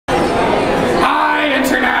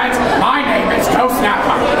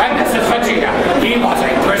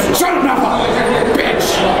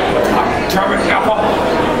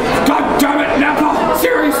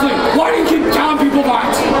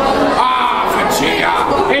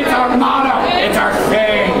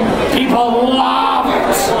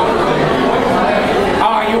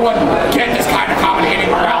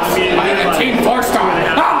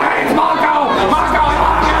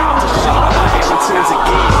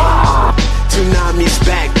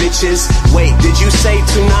bitches. Wait, did you say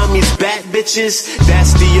Toonami's back, bitches?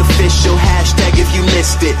 That's the official hashtag if you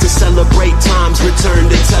missed it. To celebrate time's return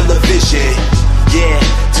to television. Yeah,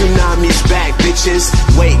 Toonami's back, bitches.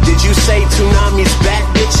 Wait, did you say Toonami's back,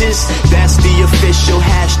 bitches? That's the official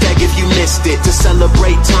hashtag if you missed it. To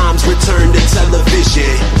celebrate time's return to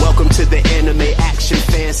television. Welcome to the anime action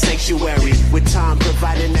fan sanctuary, with Tom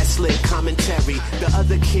providing that slick commentary. The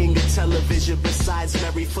other king of television besides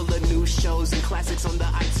Mary, full of new shows and classics on the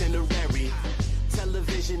itinerary.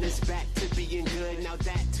 Television is back to being good now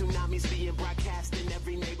that Toonami's being broadcast in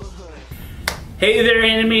every neighborhood. Hey there,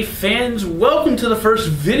 anime fans! Welcome to the first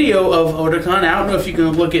video of Otakon. I don't know if you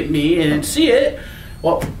can look at me and see it.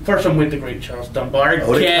 Well, first I'm with the great Charles Dunbar.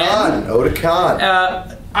 Otakon.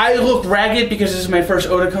 I look ragged because this is my first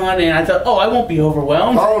Otakon, and I thought, oh, I won't be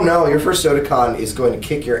overwhelmed. Oh no, your first Otakon is going to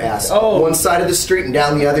kick your ass up one side of the street and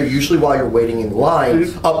down the other, usually while you're waiting in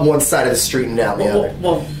line, up one side of the street and down the other.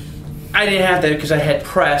 Well, I didn't have that because I had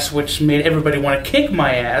press, which made everybody want to kick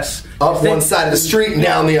my ass. Up one side of the street and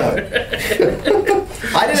down the other.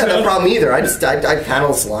 I didn't have that problem either. I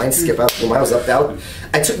panels line skip out when I was up out.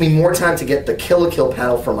 It took me more time to get the Kill la Kill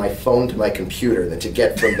panel from my phone to my computer than to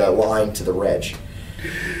get from the line to the reg.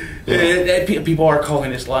 People are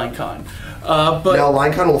calling this LineCon. But no,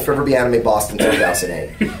 LineCon will forever be Anime Boston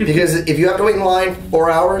 2008. Because if you have to wait in line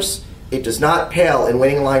 4 hours, it does not pale in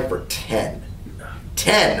waiting in line for 10.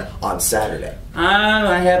 10 on Saturday.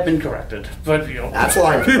 I have been corrected, but you know. That's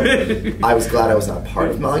LineCon. I was glad I was not part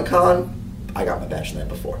of LineCon. I got my badge the night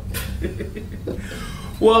before.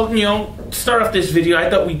 Well, you know, to start off this video, I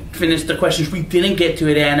thought we'd finish the questions we didn't get to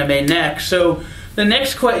at Anime Next. So the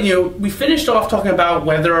next question, you know, we finished off talking about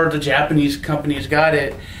whether the Japanese companies got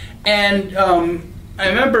it, and I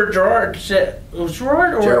remember Gerard said, was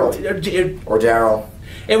Gerard or Gerald or Daryl?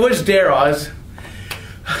 It was Daryl.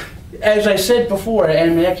 As I said before,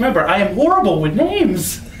 and remember, I am horrible with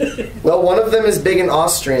names. Well, one of them is big and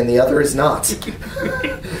Austrian, the other is not.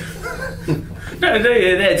 No,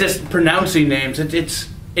 they're just pronouncing names. It's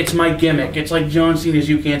my gimmick. It's like John Cena's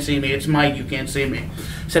 "You Can't See Me." It's my "You Can't See Me,"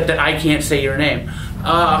 except that I can't say your name.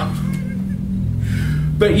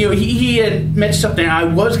 But you know, he had mentioned something. I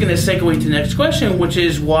was going to segue to the next question, which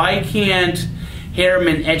is why can't harem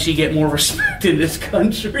and ecchi get more respect in this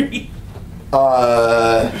country?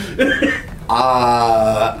 I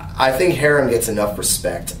think harem gets enough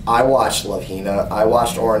respect. I watched Love Hina. I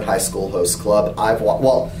watched Oran High School Host Club. I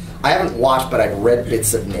haven't watched, but I've read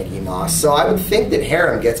bits of Negima. So I would think that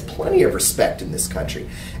harem gets plenty of respect in this country.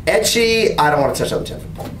 Ecchi, I don't want to touch on the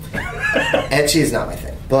 10-foot pole. Ecchi is not my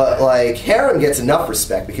thing. But like harem gets enough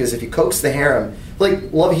respect because if you coax the harem,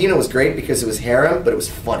 like Love Hina was great because it was harem, but it was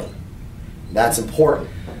funny. That's important.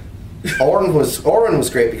 Oren was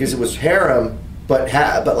great because it was harem, but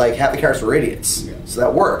like half the characters were idiots, so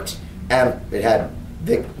that worked, and it had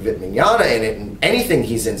Vic Mignogna in it, and anything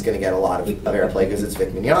he's in is going to get a lot of airplay because it's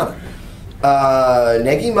Vic Mignogna.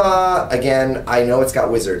 Negima, again, I know it's got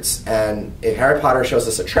wizards, and if Harry Potter shows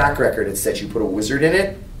us a track record, it says you put a wizard in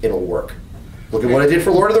it, it'll work. Look at what I did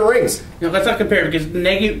for Lord of the Rings. You know, let's not compare because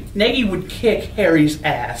Negi would kick Harry's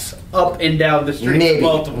ass up and down the street. Maybe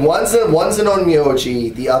one's an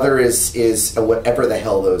onmyoji, the other is whatever the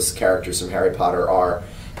hell those characters from Harry Potter are,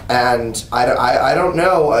 and I don't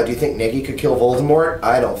know. Do you think Negi could kill Voldemort?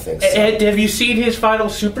 I don't think so. Have you seen his final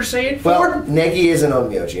Super Saiyan form? Well, Negi is an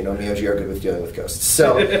onmyoji, and onmyoji are good with dealing with ghosts,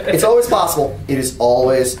 so it's always possible. It is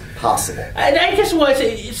always possible. And I just want to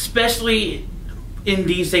say, especially in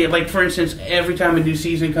these days, like for instance, every time a new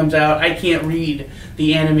season comes out, I can't read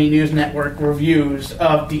the Anime News Network reviews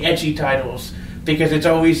of the ecchi titles because it's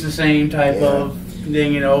always the same type of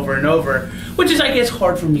thing, you know, over and over, which is, I guess,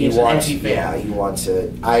 hard for me as an ecchi fan. Yeah, you want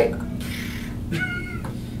to. I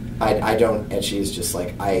don't. Ecchi is just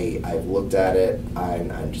like I've looked at it.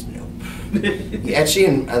 I'm just no. Ecchi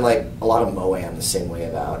and like a lot of moe I'm the same way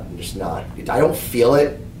about. I'm just not. I don't feel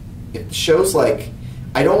it. It shows like.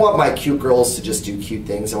 I don't want my cute girls to just do cute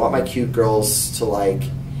things. I want my cute girls to, like,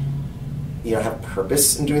 you know, have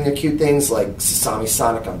purpose in doing their cute things, like Sasami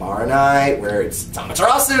Sonic on Baranai, where it's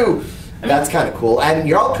Amaterasu! That's kind of cool. And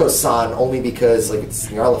Yarlko-san, only because, like, it's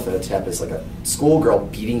Nyarlathotep is like a schoolgirl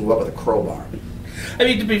beating you up with a crowbar. I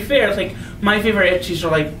mean, to be fair, it's like, my favorite ecchis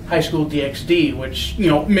are like High School DxD, which, you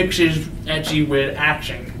know, mixes ecchi with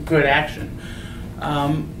action, good action.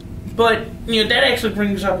 But, you know, that actually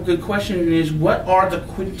brings up a good question, is what are the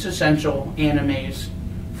quintessential animes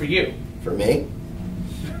for you? For me?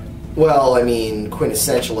 Well, I mean,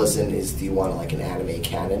 quintessentialism is, do you want like an anime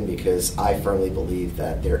canon? Because I firmly believe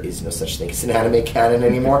that there is no such thing as an anime canon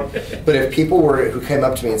anymore. But if people who came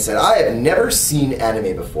up to me and said, I have never seen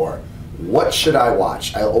anime before, what should I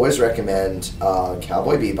watch? I always recommend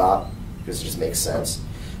Cowboy Bebop, because it just makes sense.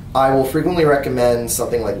 I will frequently recommend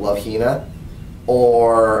something like Love Hina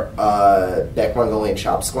or Beck Mongolian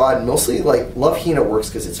Chop Squad. Mostly, like, Love Hina works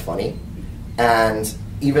because it's funny, and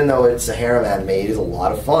even though it's a harem anime, it is a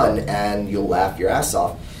lot of fun, and you'll laugh your ass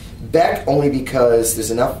off. Beck only because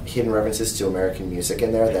there's enough hidden references to American music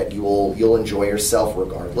in there that you'll enjoy yourself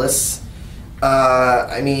regardless.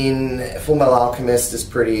 I mean, Full Metal Alchemist is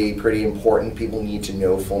pretty important. People need to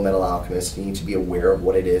know Full Metal Alchemist. You need to be aware of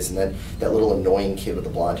what it is, and then that little annoying kid with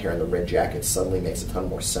the blonde hair and the red jacket suddenly makes a ton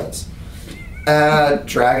more sense.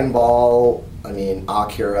 Dragon Ball, I mean,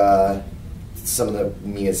 Akira, some of the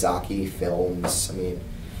Miyazaki films. I mean,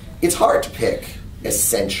 it's hard to pick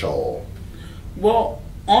essential. Well,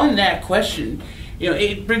 on that question,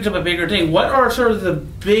 it brings up a bigger thing. What are sort of the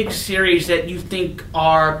big series that you think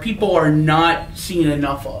people are not seeing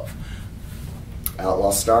enough of?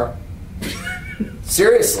 Outlaw Star.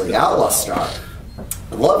 Seriously, Outlaw Star.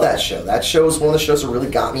 I love that show. That show is one of the shows that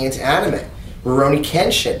really got me into anime. Rurouni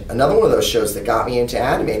Kenshin, another one of those shows that got me into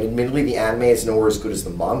anime. And admittedly, the anime is nowhere as good as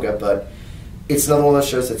the manga, but it's another one of those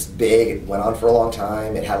shows that's big. It went on for a long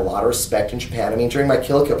time. It had a lot of respect in Japan. I mean, during my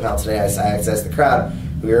Kill la Kill panel today, I asked the crowd,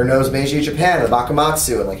 who here knows Meiji Japan, the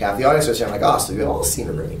Bakamatsu, and like half the audience was there. I'm like, oh, so you've all seen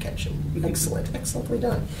Rurouni Kenshin. Excellent, excellently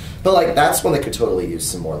done. But like, that's one that could totally use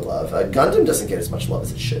some more love. Gundam doesn't get as much love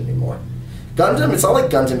as it should anymore. Gundam, it's not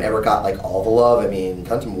like Gundam ever got like all the love. I mean,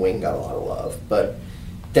 Gundam Wing got a lot of love, but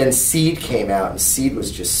then Seed came out, and Seed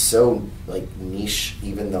was just so like niche,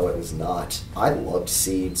 even though it was not. I loved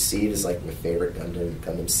Seed. Seed is like my favorite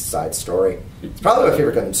Gundam side story. It's probably my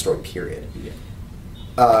favorite Gundam story, period. Yeah.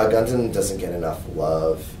 Gundam doesn't get enough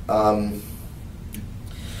love. I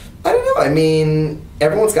don't know. I mean,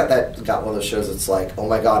 everyone's got one of those shows that's like, oh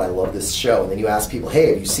my god, I love this show. And then you ask people, hey,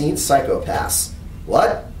 have you seen Psycho Pass?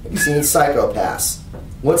 What? Have you seen Psycho Pass?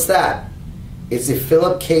 What's that? It's if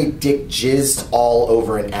Philip K. Dick jizzed all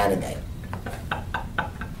over an anime.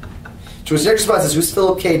 To which the next response is, who's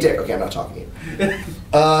Philip K. Dick? Okay, I'm not talking to you.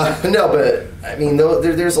 No, but I mean,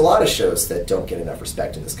 there's a lot of shows that don't get enough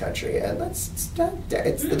respect in this country, and it's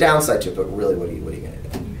the downside to it. But really, what are you going to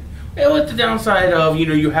do? Well, it's the downside of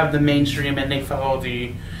you have the mainstream and they follow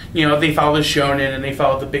the shonen and they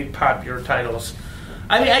follow the big popular titles.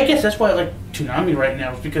 I mean, I guess that's why I like Toonami right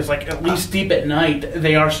now, is because like at least Deep at Night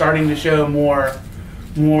they are starting to show more.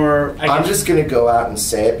 I'm just going to go out and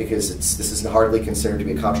say it because this is hardly considered to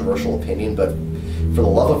be a controversial opinion, but for the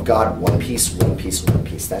love of God, One Piece, One Piece, One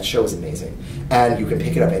Piece. That show is amazing, and you can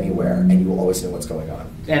pick it up anywhere, and you will always know what's going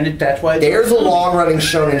on. And that's why there's a long-running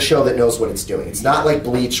shonen show that knows what it's doing. It's not like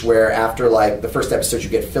Bleach, where after like the first episode you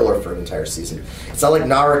get filler for an entire season. It's not like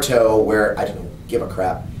Naruto, where I don't give a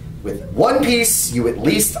crap. With One Piece, you at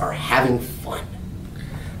least are having fun.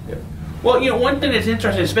 Yeah. Well, one thing that's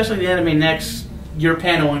interesting, especially the Anime Next, your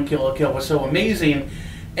panel on Kill la Kill was so amazing.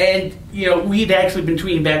 And, we'd actually been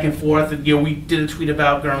tweeting back and forth, and, we did a tweet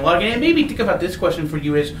about Gurren Lagann, and it made me think about this question for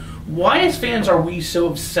you is, why as fans are we so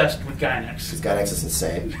obsessed with Gainax? Because Gainax is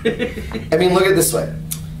insane. I mean, look at it this way.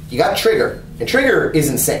 You got Trigger, and Trigger is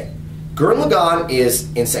insane. Gurren Lagann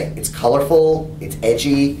is insane. It's colorful, it's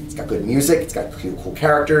edgy, it's got good music, it's got cool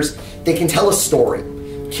characters. They can tell a story.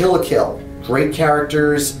 Kill la Kill, great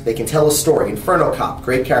characters, they can tell a story. Inferno Cop,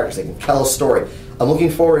 great characters, they can tell a story. I'm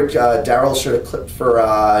looking forward, Daryl showed a clip for,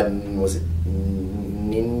 was it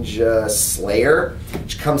Ninja Slayer,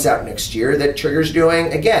 which comes out next year that Trigger's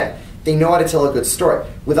doing. Again, they know how to tell a good story.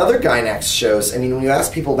 With other Gainax shows, I mean, when you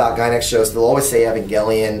ask people about Gainax shows, they'll always say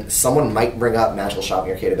Evangelion. Someone might bring up Magical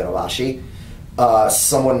Shopping Arcade of Benobashi.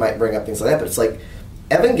 Someone might bring up things like that, but it's like,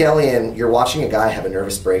 Evangelion, you're watching a guy have a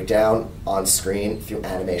nervous breakdown on screen through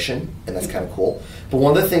animation, and that's kind of cool. But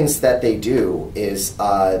one of the things that they do is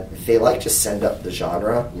they like to send up the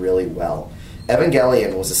genre really well.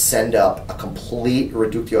 Evangelion was a send-up, a complete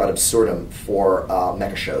reductio ad absurdum for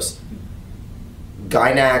mecha shows.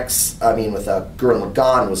 Gainax, I mean, with Gurren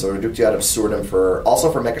Lagann was a reductio ad absurdum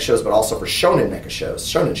also for mecha shows, but also for shonen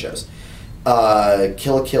shows.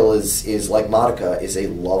 Kill la Kill is like Madoka, is a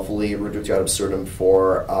lovely reductio ad absurdum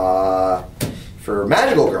for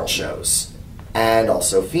magical girl shows, and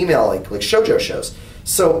also female like shoujo shows.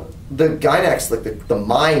 So the Gainax, like the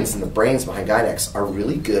minds and the brains behind Gainax, are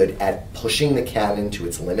really good at pushing the canon to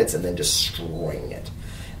its limits and then destroying it.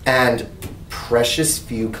 And precious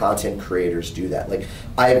few content creators do that. Like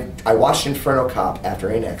I watched Inferno Cop after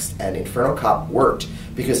A-Next, and Inferno Cop worked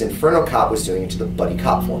because Inferno Cop was doing it to the buddy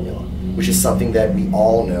cop formula, which is something that we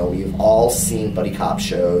all know. We've all seen buddy cop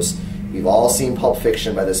shows We've all seen Pulp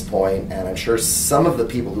Fiction by this point, and I'm sure some of the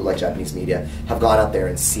people who like Japanese media have gone out there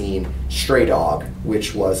and seen Stray Dog,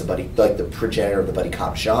 which was the progenitor of the buddy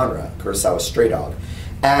cop genre, Kurosawa's Stray Dog.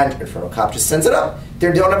 And Inferno Cop just sends it up.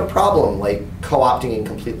 They don't have a problem like co-opting and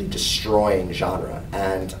completely destroying genre.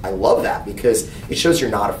 And I love that because it shows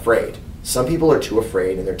you're not afraid. Some people are too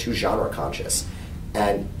afraid and they're too genre conscious.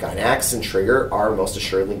 And Gainax and Trigger are most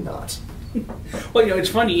assuredly not. Well, it's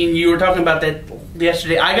funny, and you were talking about that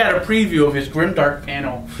yesterday. I got a preview of his Grimdark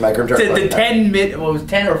panel. My Grimdark panel. The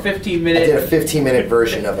 10 or 15 minute. I did a 15-minute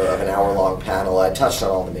version of an hour-long panel. I touched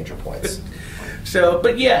on all the major points. So,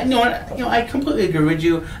 but yeah, I completely agree with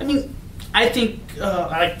you. I mean, I think,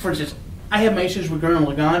 for instance, I have my issues with Gurren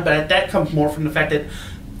Lagann, but that comes more from the fact that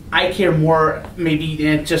I care more, maybe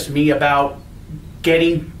it's just me, about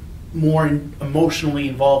getting more emotionally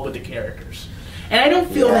involved with the characters. And I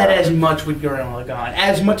don't feel that as much with Gurren Lagann,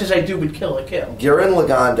 as much as I do with Kill la Kill. Gurren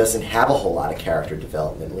Lagann doesn't have a whole lot of character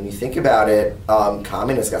development. When you think about it,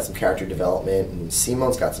 Kamina's got some character development, and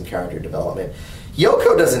Simon's got some character development.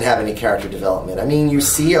 Yoko doesn't have any character development. I mean, you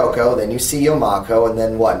see Yoko, then you see Yomako, and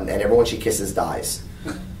then what? And everyone she kisses dies.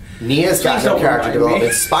 Nia's got no character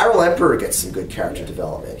development. Spiral Emperor gets some good character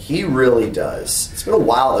development. He really does. It's been a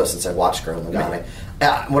while, though, since I've watched Gurren Lagann.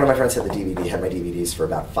 One of my friends had my DVDs for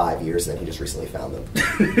about 5 years, and then he just recently found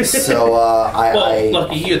them. So,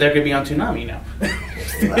 lucky you, they're going to be on Toonami now.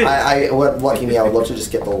 Lucky me, I would love to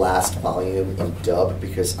just get the last volume in dub,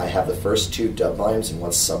 because I have the first 2 dub volumes and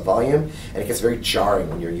 1 sub volume, and it gets very jarring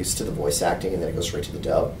when you're used to the voice acting and then it goes straight to the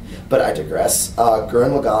dub. But I digress.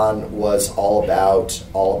 Gurren Lagann was all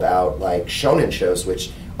about like shonen shows,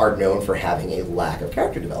 which are known for having a lack of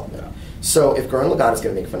character development. So if Gurren Lagann is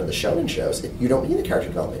going to make fun of the shonen shows, you don't need the character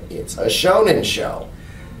development. It's a shonen show.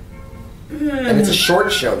 And it's a short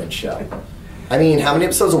shonen show. I mean, how many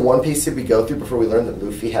episodes of One Piece did we go through before we learned that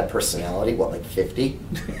Luffy had personality? What, like 50?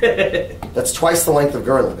 That's twice the length of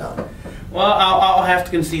Gurren Lagann. Well, I'll have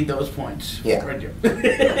to concede those points. Yeah. Right here.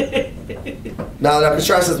 Now,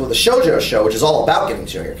 contrast this with a shoujo show, which is all about getting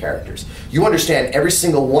to know your characters. You understand every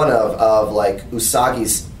single one of like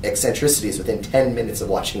Usagi's eccentricities within 10 minutes of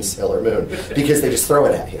watching Sailor Moon, because they just throw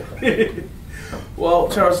it at you. Well,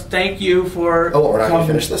 Charles, thank you for. Oh, we're not going to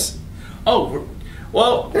finish this? Oh,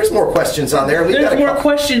 well, there's more questions on there. There's more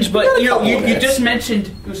questions, but you just mentioned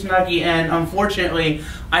Kusanagi, and unfortunately,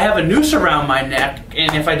 I have a noose around my neck,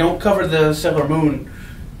 and if I don't cover the Sailor Moon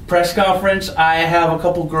press conference, I have a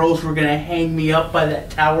couple girls who are going to hang me up by that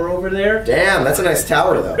tower over there. Damn, that's a nice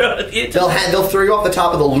tower, though. They'll throw you off the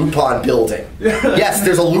top of the Lupin building. Yes,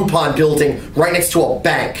 there's a Lupin building right next to a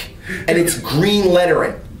bank, and it's green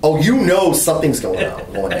lettering. Oh, you know something's going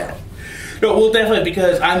down. No, well, definitely,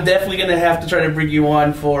 because I'm definitely going to have to try to bring you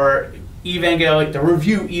on for Evangelion, the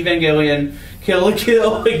review Evangelion, Kill la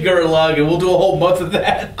Kill, and Gurren Lagann. We'll do a whole month of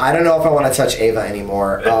that. I don't know if I want to touch Eva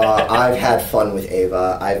anymore. I've had fun with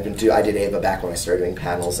Eva. I did Eva back when I started doing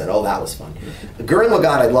panels, and oh, that was fun. Gurren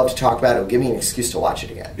Lagann, I'd love to talk about. It'll give me an excuse to watch it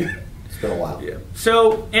again. It's been a while. Yeah.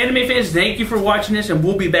 So, anime fans, thank you for watching this, and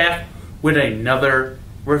we'll be back with another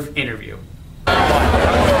interview.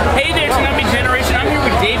 Hey there, Toonami Generation. I'm here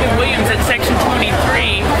with David Williams at Section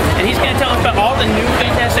 23, and he's going to tell us about all the new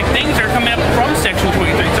fantastic things that are coming up from Section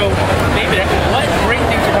 23. So, David, what great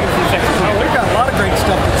things are coming from Section 23? We've got a lot of great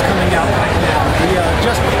stuff that's coming out right now. We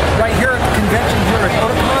just right here at the convention here at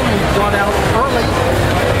Otakon, we brought out early.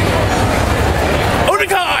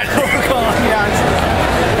 Otakon! Otakon, yeah.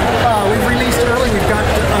 We've released early. We've got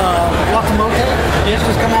Wakamote. It's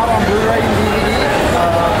just come out on Blu-ray and DVD.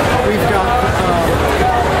 We've got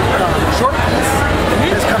Short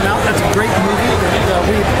Piece has come out.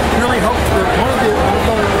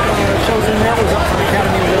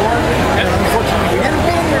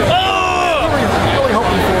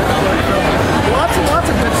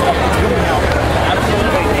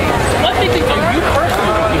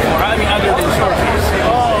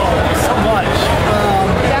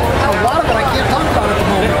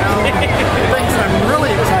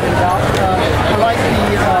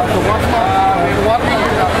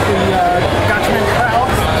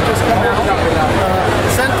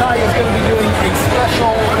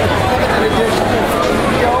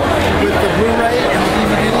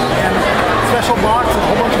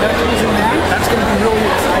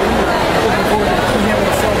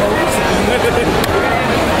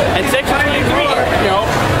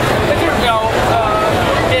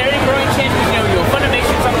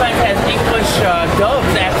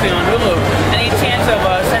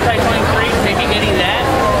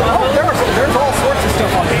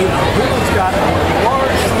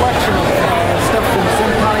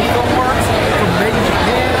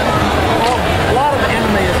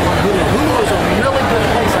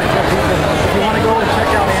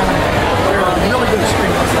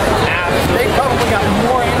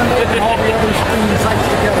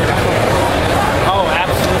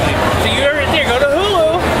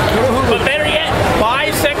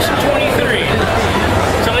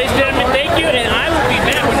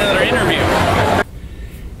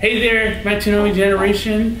 Toonami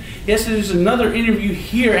generation. Yes, it is another interview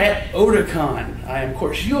here at Otakon. I am, of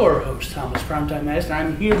course, your host, Thomas Primetime Master.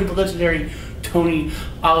 I'm here with the legendary Tony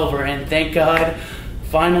Oliver, and thank God,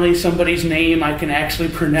 finally somebody's name I can actually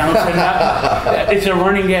pronounce. It's a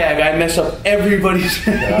running gag. I mess up everybody's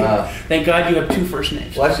name. Thank God you have two first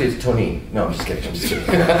names. Well, actually, it's Tony. No, I'm just kidding.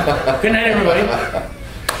 Good night, everybody.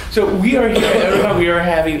 So we are here at Otakon. We are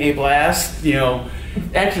having a blast. You know,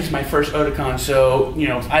 actually, it's my first Otakon, so, you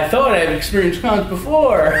know, I thought I've experienced cons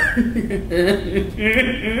before.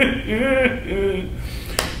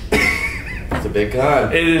 It's a big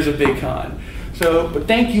con. It is a big con. So, but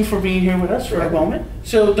thank you for being here with us for a moment.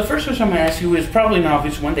 So, the first question I'm going to ask you is probably an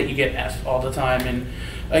obvious one that you get asked all the time. And,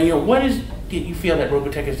 you know, what is that you feel that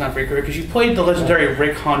Robotech has done for your career? Because you played the legendary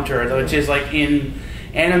Rick Hunter, which is like in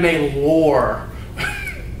anime lore.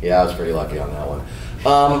 Yeah, I was pretty lucky on that one.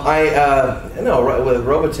 With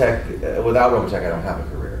Robotech, without Robotech, I don't have a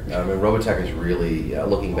career. I mean, Robotech is really,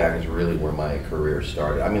 looking back, is really where my career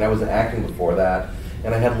started. I mean, I was acting before that,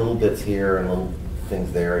 and I had little bits here and little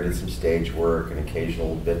things there. I did some stage work, an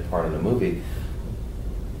occasional bit part in a movie.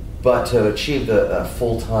 But to achieve the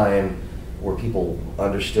full-time, where people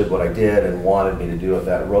understood what I did and wanted me to do it,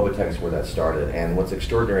 that Robotech is where that started. And what's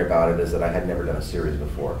extraordinary about it is that I had never done a series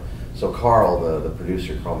before. So Carl, the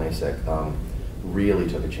producer, Carl Masek, really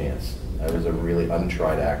took a chance. I was a really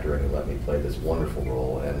untried actor, and he let me play this wonderful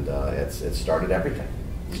role, and it started everything.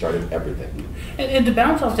 It started everything. And to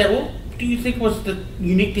bounce off that, what do you think was the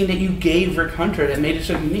unique thing that you gave Rick Hunter that made it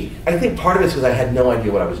so unique? I think part of it is because I had no idea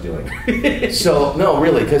what I was doing. So, no,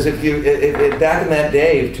 really, because if back in that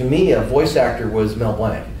day, to me, a voice actor was Mel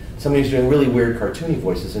Blanc. Somebody who's doing really weird cartoony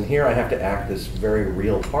voices, and here I have to act this very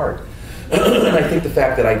real part. And I think the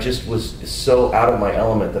fact that I just was so out of my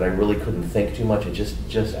element that I really couldn't think too much and just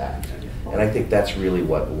act. And I think that's really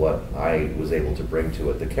what I was able to bring to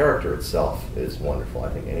it. The character itself is wonderful.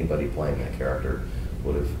 I think anybody playing that character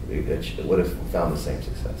would have found the same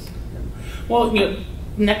success. Well, you know,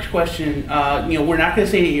 next question. You know, we're not going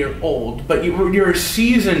to say that you're old, but you're a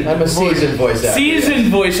seasoned. I'm a seasoned voice actor. Seasoned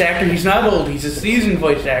voice actor. He's not old. He's a seasoned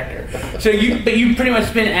voice actor. So you've pretty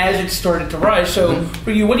much been as it started to rise. So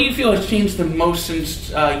for you, what do you feel has changed the most since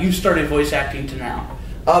you started voice acting to now?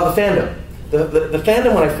 The fandom. The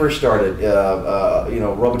fandom when I first started, you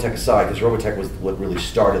know, Robotech aside, because Robotech was what really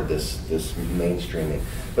started this mainstreaming.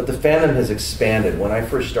 But the fandom has expanded. When I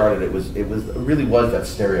first started, it really was that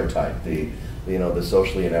stereotype. The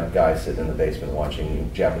socially inept guy sitting in the basement watching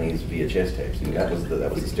Japanese VHS tapes. I mean, that was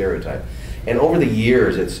the stereotype. And over the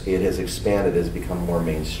years, it has expanded, has become more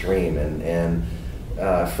mainstream. And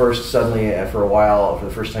first, suddenly, for a while, for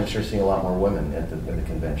the first time, started seeing a lot more women at the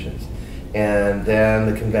conventions. And then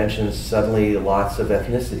the conventions, suddenly lots of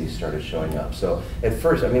ethnicities started showing up. So at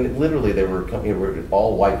first, I mean, literally they were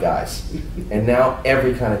all white guys. And now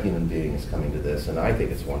every kind of human being is coming to this, and I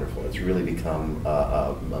think it's wonderful. It's really become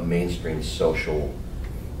a mainstream social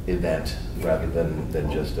event rather than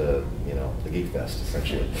just the Geek Fest,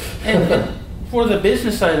 essentially. And for the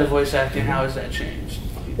business side of voice acting, how has that changed?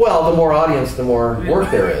 Well, the more audience, the more work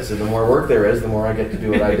there is, and the more work there is, the more I get to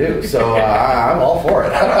do what I do. So I'm all for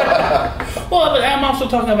it. Well, but I'm also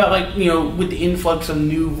talking about, like, you know, with the influx of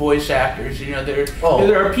new voice actors. You know, there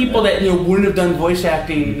are people that, you know, wouldn't have done voice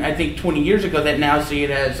acting, I think, 20 years ago that now see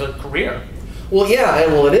it as a career. Well, yeah,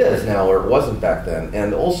 it is now, or it wasn't back then.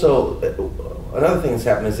 And also, another thing that's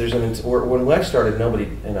happened is when I started, nobody,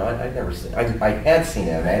 you know, I'd never seen. I had seen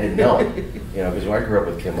it, and I didn't know it. You know, because when I grew up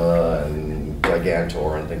with Kimba and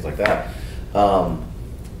Gigantor and things like that.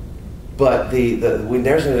 But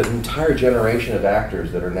there's an entire generation of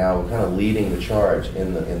actors that are now kind of leading the charge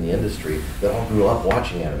in the industry that all grew up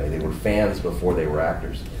watching anime. They were fans before they were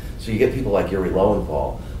actors. So you get people like Yuri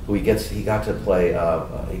Lowenthal, who he got to play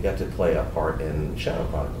a part in Shadow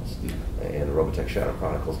Chronicles, in the Robotech Shadow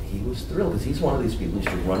Chronicles. He was thrilled because he's one of these people who used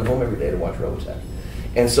to run home every day to watch Robotech.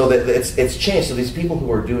 And so it's changed. So these people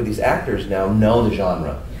who are doing these actors now know the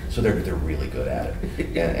genre. So they're really good at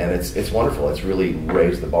it, and it's wonderful. It's really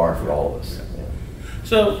raised the bar for all of us. Yeah.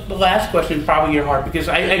 So the last question probably your heart, because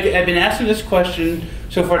I've been asking this question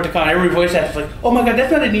so far at the con. Every voice actor's like, "Oh my God,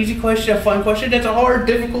 that's not an easy question, a fun question. That's a hard,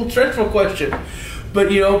 difficult, stressful question."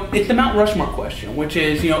 But, you know, it's the Mount Rushmore question, which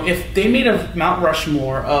is, you know, if they made a Mount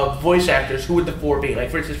Rushmore of voice actors, who would the four be? Like,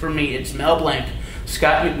 for instance, for me, it's Mel Blanc,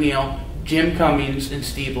 Scott McNeil, Jim Cummings, and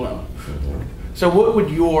Steve Bloom. So what would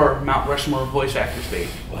your Mount Rushmore voice actors be?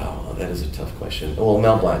 Wow, that is a tough question. Well,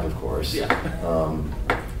 Mel Blanc, of course. Yeah.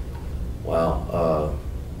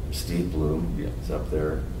 Steve Bloom is up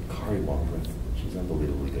there. Kari Waldron, she's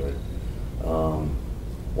unbelievably good.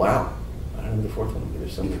 Wow, I don't know who the fourth one would be.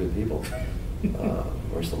 There's so many good people.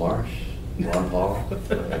 Where's the Marsh? Ron Paul?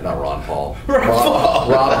 Not Ron Paul. Rob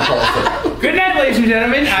Paulson. Good night, ladies and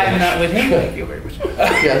gentlemen. I'm not with him. Thank you very much.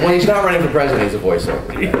 Yeah, when he's not running for president, he's a voiceover.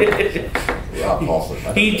 Rob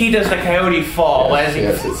Paulson. He does the Coyote Fall as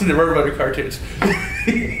he's in the Roadrunner cartoons.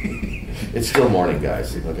 It's still morning,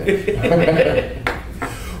 guys. Okay.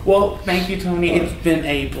 Well, thank you, Tony. It's been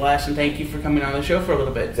a blast, and thank you for coming on the show for a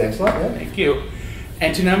little bit. Thanks a lot, man. Thank you.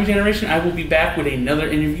 And Toonami Generation, I will be back with another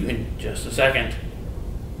interview in just a second.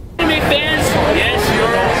 Anime fans, yes, your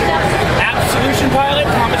Absolution pilot,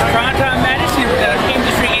 Thomas Primetime Madison,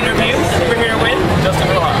 industry interview. We're here with Justin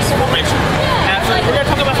Rojas, Formation. Absolutely. We're going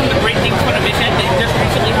to talk about some of the great things Funimation. They just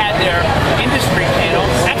recently had their industry panel.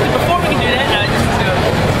 Actually, before we can do that, I just need to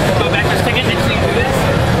go back to a second and see who this.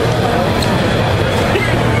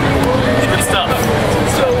 Good stuff.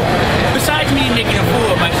 So, besides me making a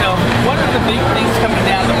fool of myself, what are the big things coming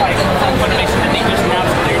down the pipe from Funimation that they just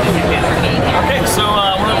announced at their industry panel? Okay, so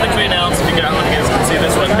one of the things we announced, if you guys can see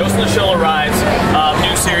this one, Ghost in the Shell Arrives,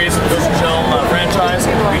 new series of the Ghost in the Shell franchise.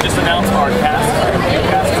 We just announced our cast, new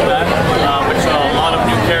cast for that, which a lot of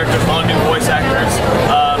new characters, a lot of new voice actors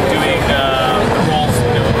doing the roles.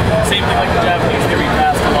 Same thing like the Japanese, they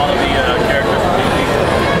recast a lot of the characters.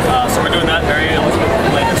 So we're doing that. Very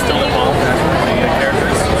Elizabeth Lynn is still involved as one of the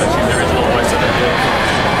characters. She's the original voice of the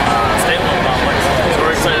State-Level Complex. So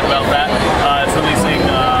we're excited about that. It's releasing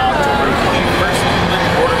October 21st.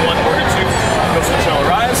 Order 1, Order 2, Ghost in the Shell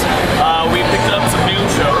Arrives. We picked up some new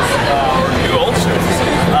shows, or new old shows.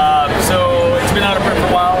 So it's been out of print for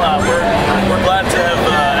a while. We're glad to have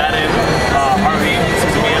added Harvey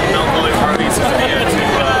Suzumiya, Melancholy Harvey Suzumiya to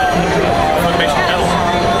Funimation Metal.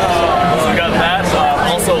 So we got that.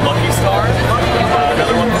 Also Lucky Star,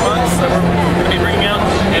 another one from us that we're going to be bringing out.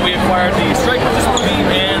 And we acquired the Strike Witches movie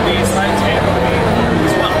and the Science Jam movie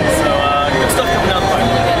as well. So good stuff coming down the pipe.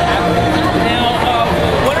 Now,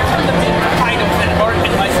 what are some of the big titles that aren't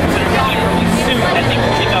been licensed that are coming really soon that they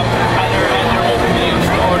can pick up either at their local video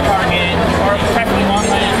store, Target, or preferably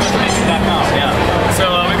online at Funimation.com? Yeah. So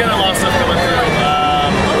we've got a lot of stuff coming through.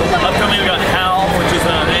 Upcoming, we've got Hal, which is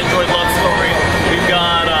an Android love story. We've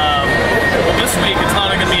got, well, this week, it's not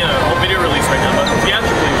going to be a whole video release right now, but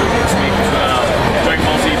theatrically this week, Dragon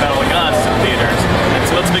Ball Z Battle of Gods is in theaters. And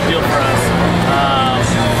so that's a big deal for us.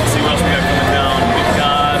 Let's see what else we got coming down. We've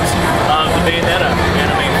got the Bayonetta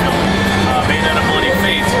anime film, Bayonetta Bloody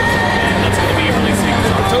Fate, and that's going to be releasing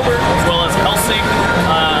in October, as well as Hellsing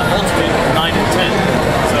Ultimate 9 and 10.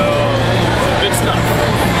 So, some good stuff.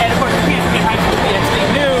 And of course, PSP High School DxD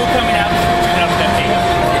new coming out in 2015.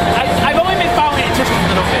 I've only been following it just a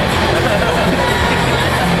little bit.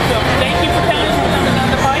 So thank you for telling us what's coming down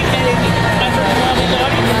the pipe and answering the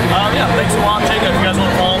audience. Yeah, thanks for watching. If you guys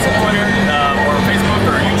want to follow us on Twitter or Facebook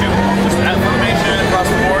or YouTube, just at Funimation across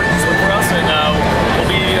the board, just look for us, and we'll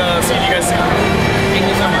be seeing you guys soon. Thank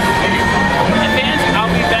you so much. And fans,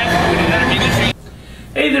 I'll be back with another industry.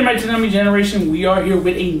 Hey there, my Toonami Generation. We are here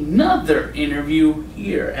with another interview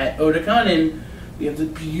here at Otakon, and we have the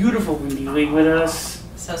beautiful Wendee with us.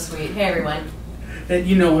 So sweet. Hey, everyone. And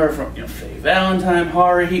you know her from Faye Valentine,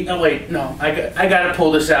 horror. Oh wait, no, I gotta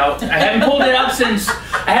pull this out. I haven't pulled it out since.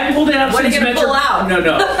 What are you gonna pull out? No.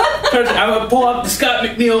 I'm gonna pull up the Scott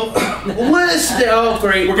McNeil list. Oh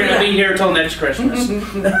great, we're gonna be here till next Christmas.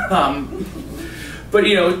 But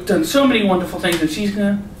done so many wonderful things, and she's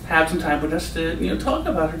gonna have some time with us to talk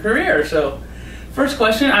about her career. So, first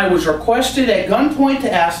question, I was requested at gunpoint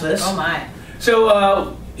to ask this. Oh my.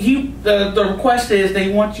 So the request is they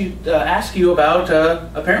want you to ask you about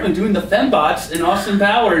apparently doing the fembots in Austin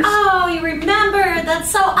Powers. Oh, you remember? That's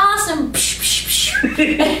so awesome.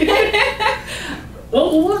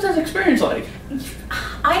 Well, what was that experience like?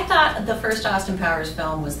 I thought the first Austin Powers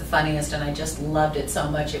film was the funniest, and I just loved it so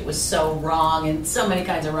much. It was so wrong, and so many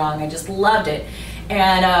kinds of wrong. I just loved it.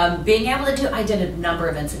 And being able to I did a number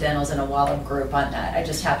of incidentals in a Wallop group on that. I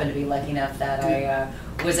just happened to be lucky enough that I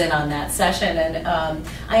was in on that session, and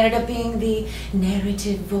I ended up being the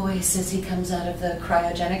narrative voice as he comes out of the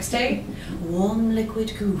cryogenic state. Warm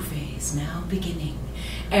liquid goo phase now beginning.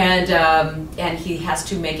 And he has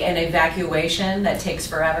to make an evacuation that takes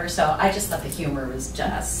forever. So I just thought the humor was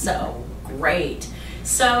just so great,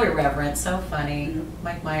 so irreverent, so funny.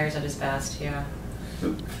 Mike Myers at his best, yeah.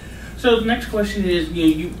 So the next question is,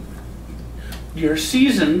 you're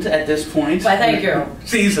seasoned at this point. Why, thank you.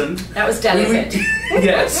 Seasoned. That was delicate.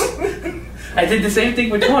 Yes. I did the same thing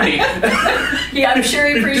with Tony. Yeah, I'm sure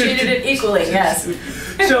he appreciated it equally, yes.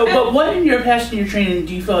 So, but what in your past and your training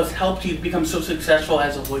do you feel has helped you become so successful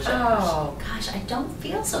as a voice actress? Oh, gosh, I don't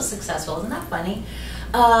feel so successful. Isn't that funny?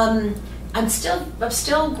 I'm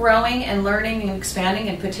still growing and learning and expanding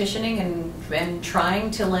and petitioning and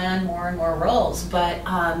trying to land more and more roles. But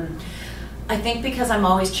I think because I'm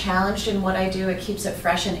always challenged in what I do, it keeps it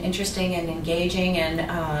fresh and interesting and engaging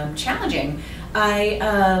and challenging.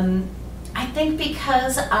 I think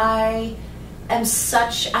because I have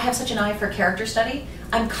such an eye for character study,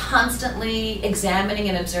 I'm constantly examining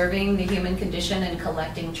and observing the human condition and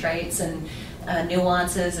collecting traits and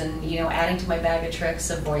nuances and, you know, adding to my bag of tricks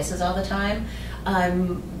of voices all the time.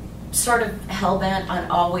 I'm sort of hell-bent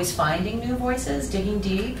on always finding new voices, digging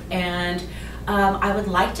deep, and I would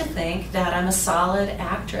like to think that I'm a solid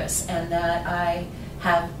actress and that I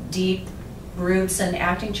have deep roots and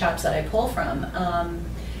acting chops that I pull from.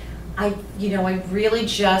 I really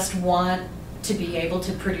just want to be able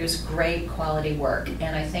to produce great quality work,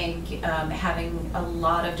 and I think having a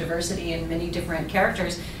lot of diversity in many different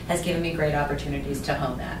characters has given me great opportunities to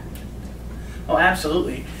hone that. Oh,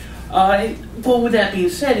 absolutely. Well, with that being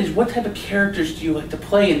said, is what type of characters do you like to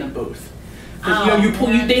play in the booth?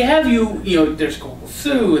 They have you. There's Coco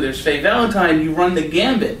Sue, there's Faye Valentine. You run the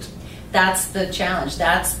gambit. That's the challenge.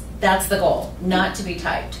 That's the goal. Not to be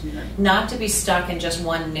typed, not to be stuck in just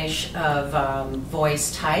one niche of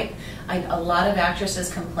voice type. A lot of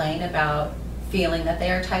actresses complain about feeling that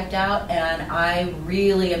they are typed out, and I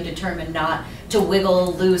really am determined not to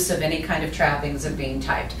wiggle loose of any kind of trappings of being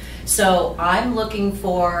typed. So I'm looking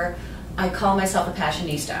for, I call myself a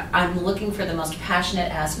passionista. I'm looking for the most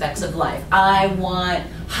passionate aspects of life. I want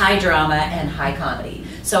high drama and high comedy.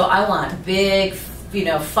 So I want big,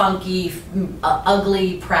 funky,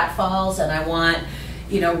 ugly pratfalls, and I want,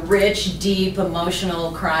 rich, deep,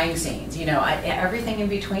 emotional crying scenes. Everything in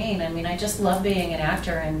between. I mean, I just love being an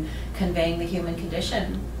actor and conveying the human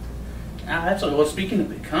condition. Well, speaking of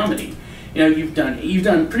the comedy, you've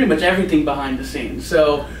done pretty much everything behind the scenes.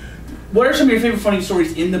 So, what are some of your favorite funny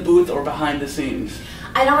stories in the booth or behind the scenes?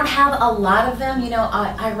 I don't have a lot of them.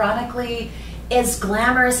 Ironically, as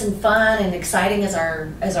glamorous and fun and exciting as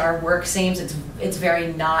our work seems, it's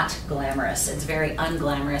very not glamorous. It's very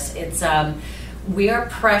unglamorous. It's we are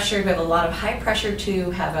pressured. We have a lot of high pressure to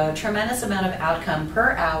have a tremendous amount of outcome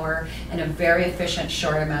per hour in a very efficient,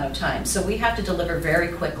 short amount of time. So we have to deliver very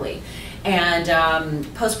quickly. And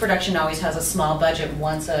post-production always has a small budget.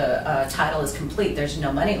 Once a title is complete, there's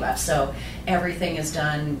no money left. So everything is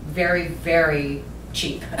done very, very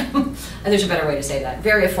cheap. And there's a better way to say that.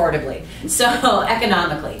 Very affordably. So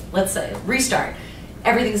economically, let's say, restart.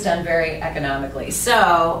 Everything's done very economically.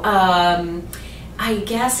 So I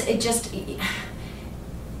guess it just...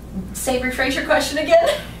 rephrase your question again?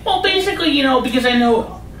 Well, basically, because I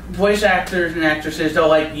know voice actors and actresses,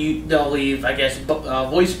 they'll leave, I guess,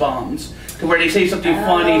 voice bombs to where they say something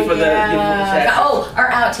funny for the voice actors. Our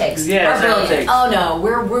outtakes. Yeah, our brilliant. outtakes. Oh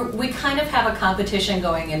no, we kind of have a competition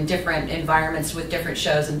going in different environments with different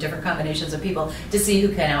shows and different combinations of people to see who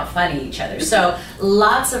can out-funny each other. So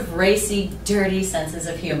lots of racy, dirty senses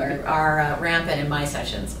of humor are rampant in my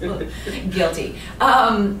sessions. Guilty.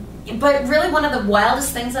 But really one of the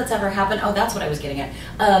wildest things that's ever happened, that's what I was getting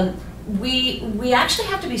at. We actually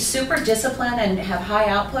have to be super disciplined and have high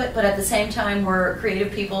output, but at the same time we're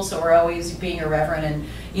creative people, so we're always being irreverent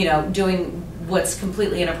and doing what's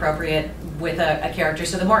completely inappropriate with a character.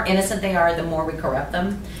 So the more innocent they are, the more we corrupt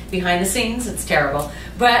them behind the scenes. It's terrible,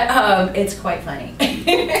 but it's quite funny.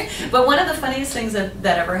 But one of the funniest things that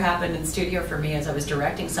ever happened in studio for me is I was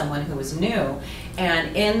directing someone who was new,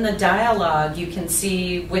 and in the dialogue you can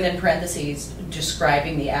see within parentheses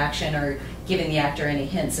describing the action or giving the actor any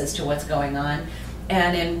hints as to what's going on.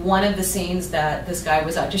 And in one of the scenes that this guy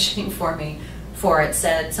was auditioning for me for, it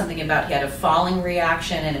said something about he had a falling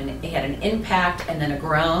reaction and he had an impact and then a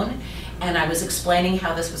groan. And I was explaining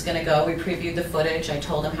how this was going to go. We previewed the footage. I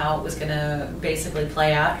told him how it was going to basically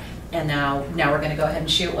play out. And now we're going to go ahead and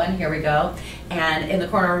shoot one. Here we go. And in the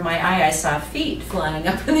corner of my eye, I saw feet flying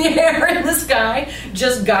up in the air, and this guy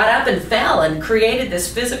just got up and fell and created this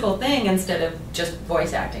physical thing instead of just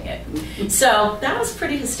voice acting it. So that was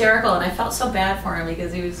pretty hysterical, and I felt so bad for him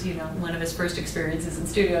because he was, one of his first experiences in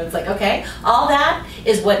studio. It's like, okay, all that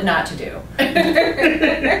is what not to do.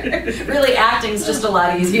 Really, acting's just a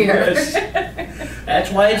lot easier. Yes. That's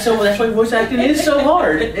why voice acting is so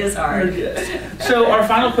hard. It is hard. Yes. So our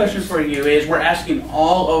final question for you is, we're asking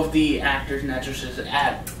all of the actors and actresses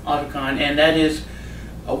at Otakon, and that is,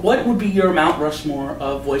 what would be your Mount Rushmore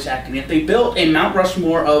of voice acting? If they built a Mount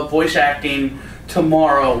Rushmore of voice acting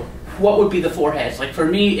tomorrow, what would be the four heads? Like for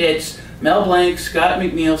me, it's Mel Blanc, Scott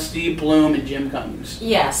McNeil, Steve Bloom, and Jim Cummings.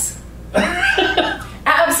 Yes.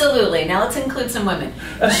 Absolutely. Now let's include some women.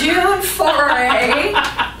 June Foray.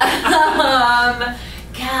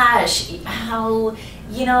 Gosh, how,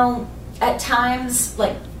 at times,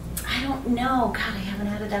 like, I don't know. God, I haven't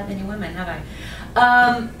had that many women, have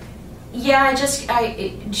I? Yeah,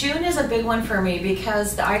 June is a big one for me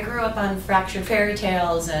because I grew up on Fractured Fairy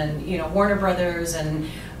Tales and, you know, Warner Brothers and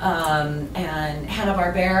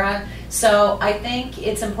Hanna-Barbera. So I think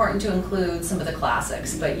it's important to include some of the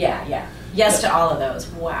classics. But yeah. Yes to all of those.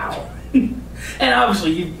 Wow. And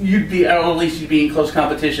obviously, you'd be, or at least you'd be in close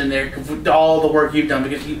competition there with all the work you've done,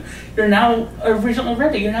 because you're now, recently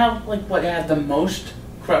read that you're now, like, what, have the most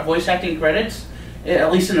voice acting credits,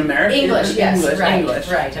 at least in America? English, yes, English.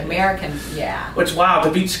 Right, American, yeah. Which, wow,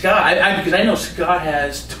 to beat Scott, because I know Scott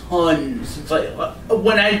has tons. It's like,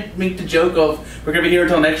 when I make the joke of, we're going to be here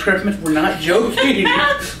until next Christmas, we're not joking.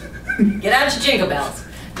 Get out your jingle bells.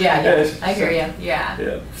 Yeah, Yes. I hear you,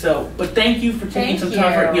 yeah. So, but thank you for taking some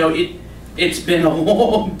time for, you. you know, it's been a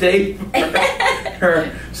long day for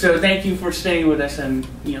her. So thank you for staying with us, and,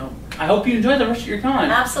 you know, I hope you enjoy the rest of your time.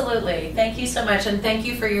 Absolutely. Thank you so much, and thank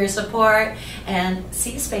you for your support, and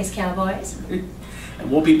see you, Space Cowboys. And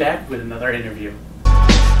we'll be back with another interview.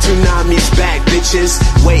 Toonami's back, bitches.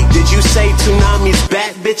 Wait, did you say Toonami's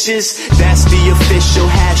back, bitches? That's the official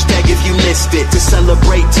hashtag if you missed it. To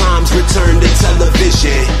celebrate time's return to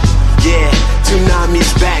television. Yeah,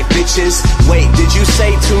 Toonami's back, bitches. Wait, did you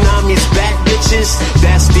say Toonami's back, bitches?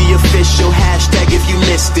 That's the official hashtag if you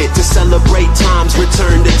missed it. To celebrate time's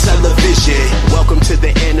return to television. Welcome to the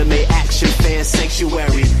anime action fan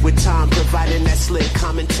sanctuary, with Tom providing that slick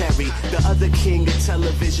commentary. The other king of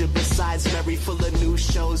television besides Mary, full of new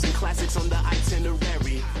shows and classics on the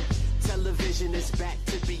itinerary. Television is back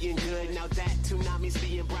to being good now that Toonami's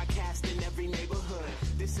being broadcast in